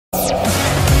Our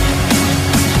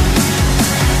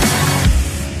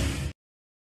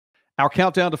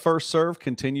countdown to first serve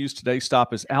continues. Today's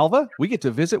stop is Alva. We get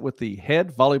to visit with the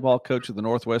head volleyball coach of the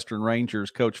Northwestern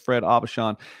Rangers, Coach Fred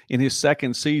Aubuchon, in his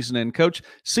second season. And, Coach,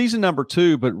 season number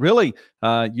 2, but really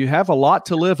you have a lot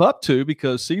to live up to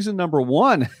because season number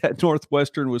 1 at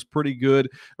Northwestern was pretty good.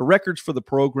 Records for the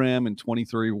program and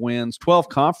 23 wins, 12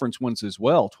 conference wins as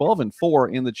well,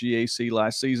 12-4 in the GAC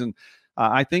last season.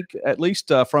 I think at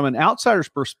least from an outsider's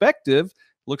perspective,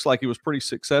 looks like it was pretty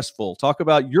successful. Talk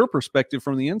about your perspective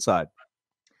from the inside.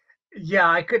 Yeah,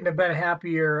 I couldn't have been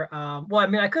happier.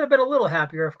 I could have been a little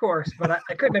happier, of course, but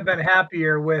I couldn't have been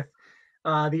happier with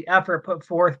the effort put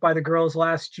forth by the girls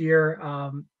last year.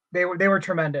 They were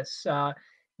tremendous.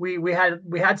 We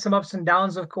had some ups and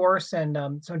downs, of course,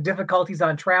 and some difficulties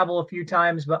on travel a few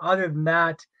times, but other than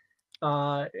that,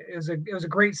 it was a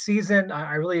great season.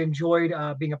 I really enjoyed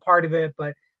being a part of it,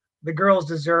 but the girls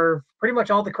deserve pretty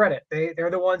much all the credit. They're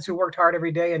the ones who worked hard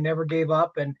every day and never gave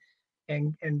up and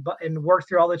worked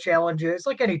through all the challenges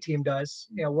like any team does,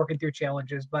 working through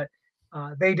challenges. But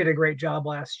they did a great job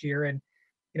last year. And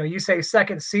you say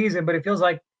second season, but it feels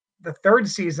like the third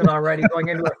season already, going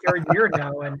into our third year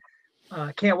now, and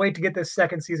can't wait to get this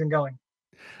second season going.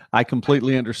 I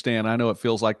completely understand. I know it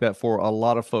feels like that for a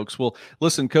lot of folks. Well,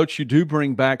 listen, Coach, you do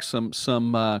bring back some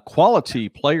quality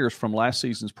players from last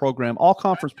season's program, all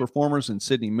conference performers in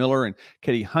Sydney Miller and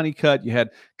Katie Honeycutt. You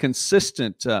had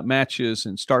consistent matches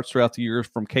and starts throughout the year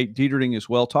from Kate Dieterding as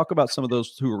well. Talk about some of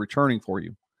those who are returning for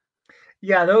you.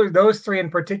 Yeah, those three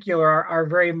in particular are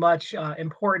very much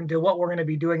important to what we're going to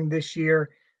be doing this year.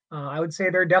 I would say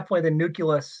they're definitely the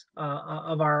nucleus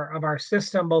of our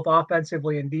system, both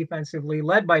offensively and defensively,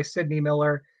 led by Sydney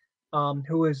Miller,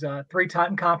 who is a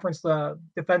 3-time conference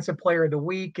defensive player of the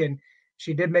week, and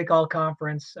she did make all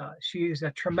conference. She's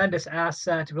a tremendous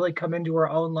asset, really come into her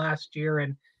own last year,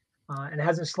 and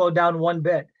hasn't slowed down one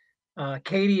bit.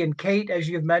 Katie and Kate, as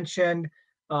you've mentioned,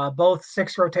 both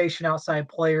 6 rotation outside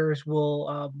players,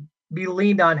 will be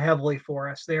leaned on heavily for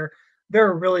us. They're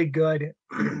really good,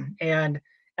 and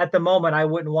at the moment, I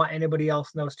wouldn't want anybody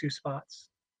else in those 2 spots.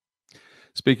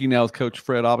 Speaking now with Coach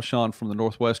Fred Aubuchon from the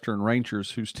Northwestern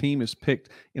Rangers, whose team is picked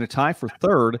in a tie for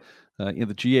third in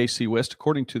the GAC West,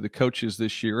 according to the coaches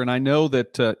this year. And I know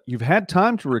that you've had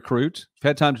time to recruit. You've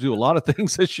had time to do a lot of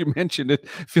things, as you mentioned. It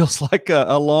feels like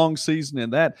a long season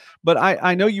in that. But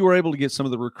I know you were able to get some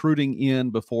of the recruiting in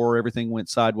before everything went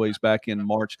sideways back in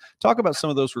March. Talk about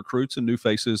some of those recruits and new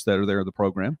faces that are there in the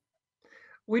program.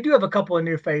 We do have a couple of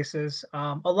new faces,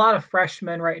 a lot of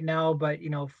freshmen right now, but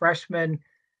freshmen,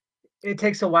 it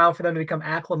takes a while for them to become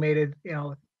acclimated.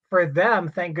 For them,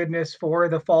 thank goodness for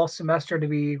the fall semester to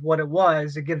be what it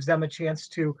was. It gives them a chance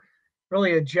to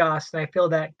really adjust. And I feel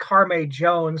that Carme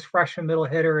Jones, freshman middle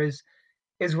hitter, is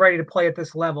ready to play at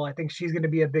this level. I think she's going to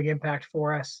be a big impact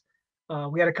for us.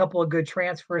 We had a couple of good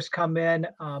transfers come in,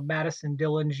 Madison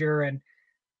Dillinger and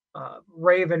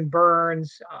Raven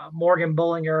Burns, Morgan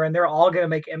Bullinger, and they're all going to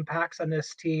make impacts on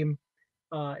this team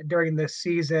during this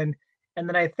season. And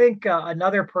then I think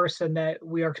another person that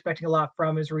we are expecting a lot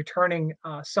from is returning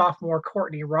sophomore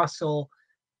Courtney Russell,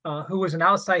 who was an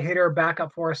outside hitter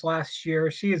backup for us last year.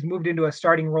 She has moved into a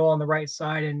starting role on the right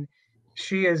side, and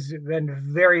she has been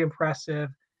very impressive.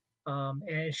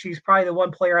 And she's probably the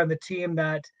one player on the team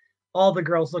that all the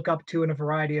girls look up to in a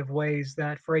variety of ways,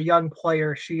 that for a young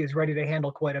player, she is ready to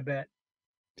handle quite a bit.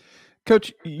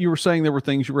 Coach, you were saying there were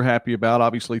things you were happy about,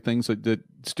 obviously things that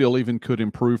still even could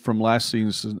improve from last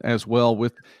season as well.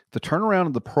 With the turnaround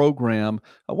of the program,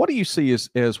 what do you see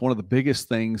as one of the biggest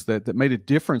things that made a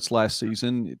difference last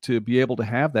season to be able to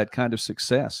have that kind of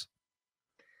success?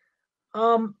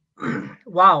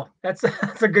 Wow, that's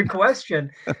a good question.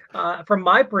 From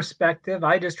my perspective,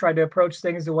 I just tried to approach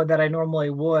things the way that I normally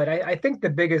would. I think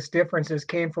the biggest differences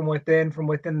came from within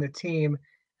the team.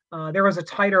 There was a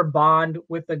tighter bond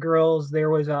with the girls.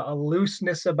 There was a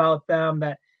looseness about them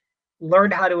that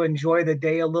learned how to enjoy the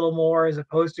day a little more, as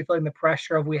opposed to feeling the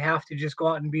pressure of we have to just go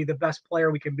out and be the best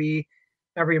player we can be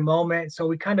every moment. So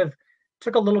we kind of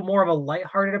took a little more of a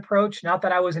lighthearted approach. Not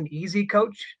that I was an easy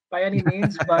coach by any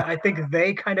means, but I think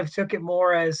they kind of took it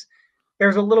more as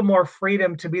there's a little more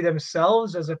freedom to be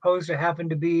themselves, as opposed to having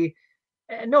to be,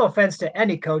 and no offense to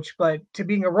any coach, but to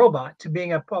being a robot, to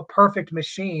being a perfect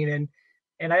machine.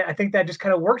 And I think that just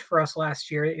kind of worked for us last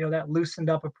year, that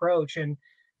loosened up approach. And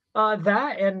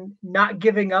that and not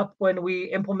giving up when we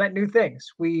implement new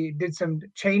things. We did some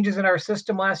changes in our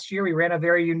system last year. We ran a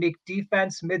very unique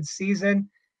defense mid-season.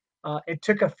 It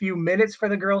took a few minutes for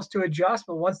the girls to adjust,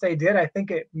 but once they did, I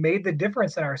think it made the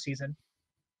difference in our season.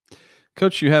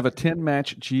 Coach, you have a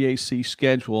 10-match GAC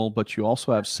schedule, but you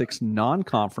also have 6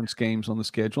 non-conference games on the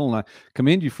schedule, and I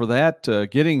commend you for that.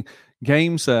 Getting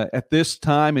games at this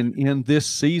time and in this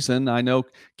season, I know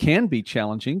can be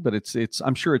challenging, but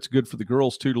I'm sure it's good for the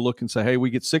girls too to look and say, hey, we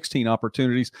get 16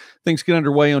 opportunities. Things get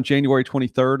underway on January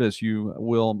 23rd as you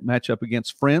will match up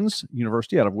against Friends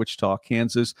University out of Wichita,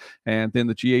 Kansas, and then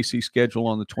the GAC schedule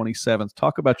on the 27th.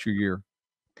 Talk about your year.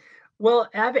 Well,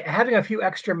 having a few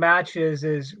extra matches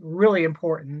is really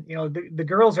important. The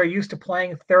girls are used to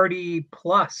playing 30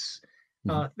 plus,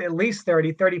 at least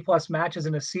 30 plus matches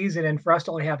in a season. And for us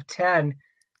to only have 10,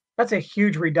 that's a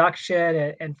huge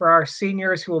reduction. And for our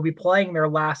seniors who will be playing their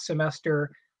last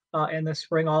semester in the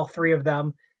spring, all 3 of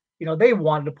them, they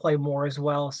wanted to play more as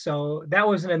well. So that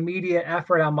was an immediate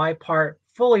effort on my part,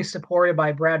 fully supported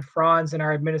by Brad Franz and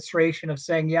our administration of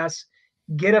saying, yes,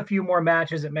 get a few more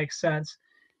matches. It makes sense.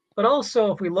 But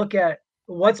also, if we look at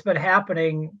what's been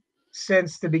happening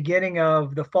since the beginning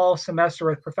of the fall semester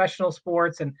with professional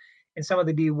sports and some of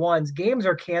the D1s, games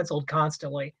are canceled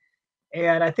constantly.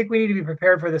 And I think we need to be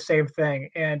prepared for the same thing.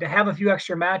 And to have a few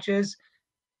extra matches,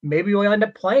 maybe we'll end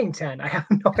up playing 10. I have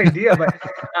no idea, but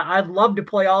I'd love to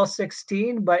play all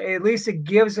 16, but at least it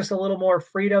gives us a little more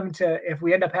freedom to, if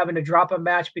we end up having to drop a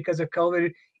match because of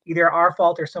COVID, either our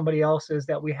fault or somebody else's,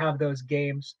 that we have those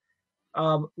games.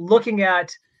 Looking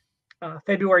at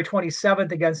February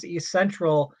 27th against East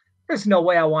Central, there's no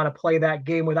way I want to play that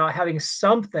game without having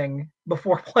something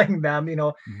before playing them.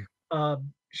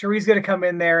 Cherie's going to come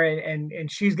in there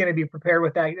and she's going to be prepared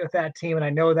with that team, and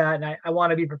I know that, and I want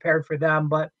to be prepared for them.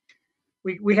 But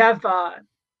we have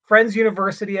Friends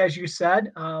University, as you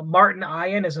said. Martin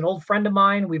Ian is an old friend of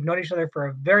mine. We've known each other for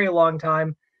a very long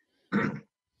time.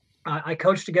 I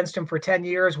coached against him for 10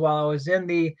 years while I was in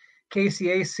the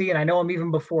KCAC, and I know him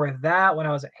even before that when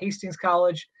I was at Hastings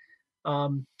College.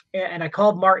 And I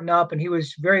called Martin up, and he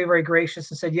was very, very gracious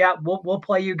and said, yeah, we'll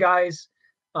play you guys.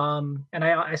 And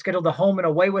I scheduled a home and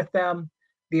away with them.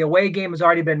 The away game has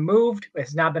already been moved.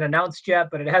 It's not been announced yet,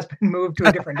 but it has been moved to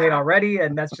a different date already,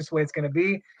 and that's just the way it's going to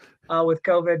be with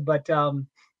COVID. But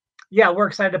yeah, we're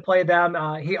excited to play them.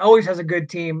 He always has a good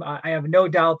team. I have no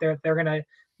doubt they're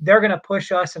gonna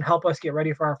push us and help us get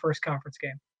ready for our first conference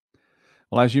game.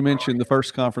 Well, as you mentioned, the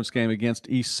first conference game against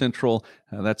East Central,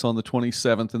 that's on the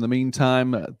 27th. In the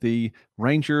meantime, the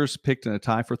Rangers picked in a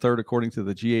tie for third according to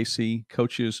the GAC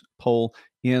coaches poll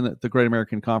in the Great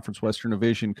American Conference Western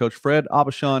Division. Coach Fred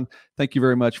Aubuchon, thank you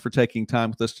very much for taking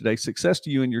time with us today. Success to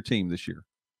you and your team this year.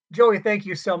 Joey, thank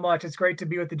you so much. It's great to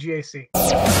be with the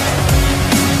GAC.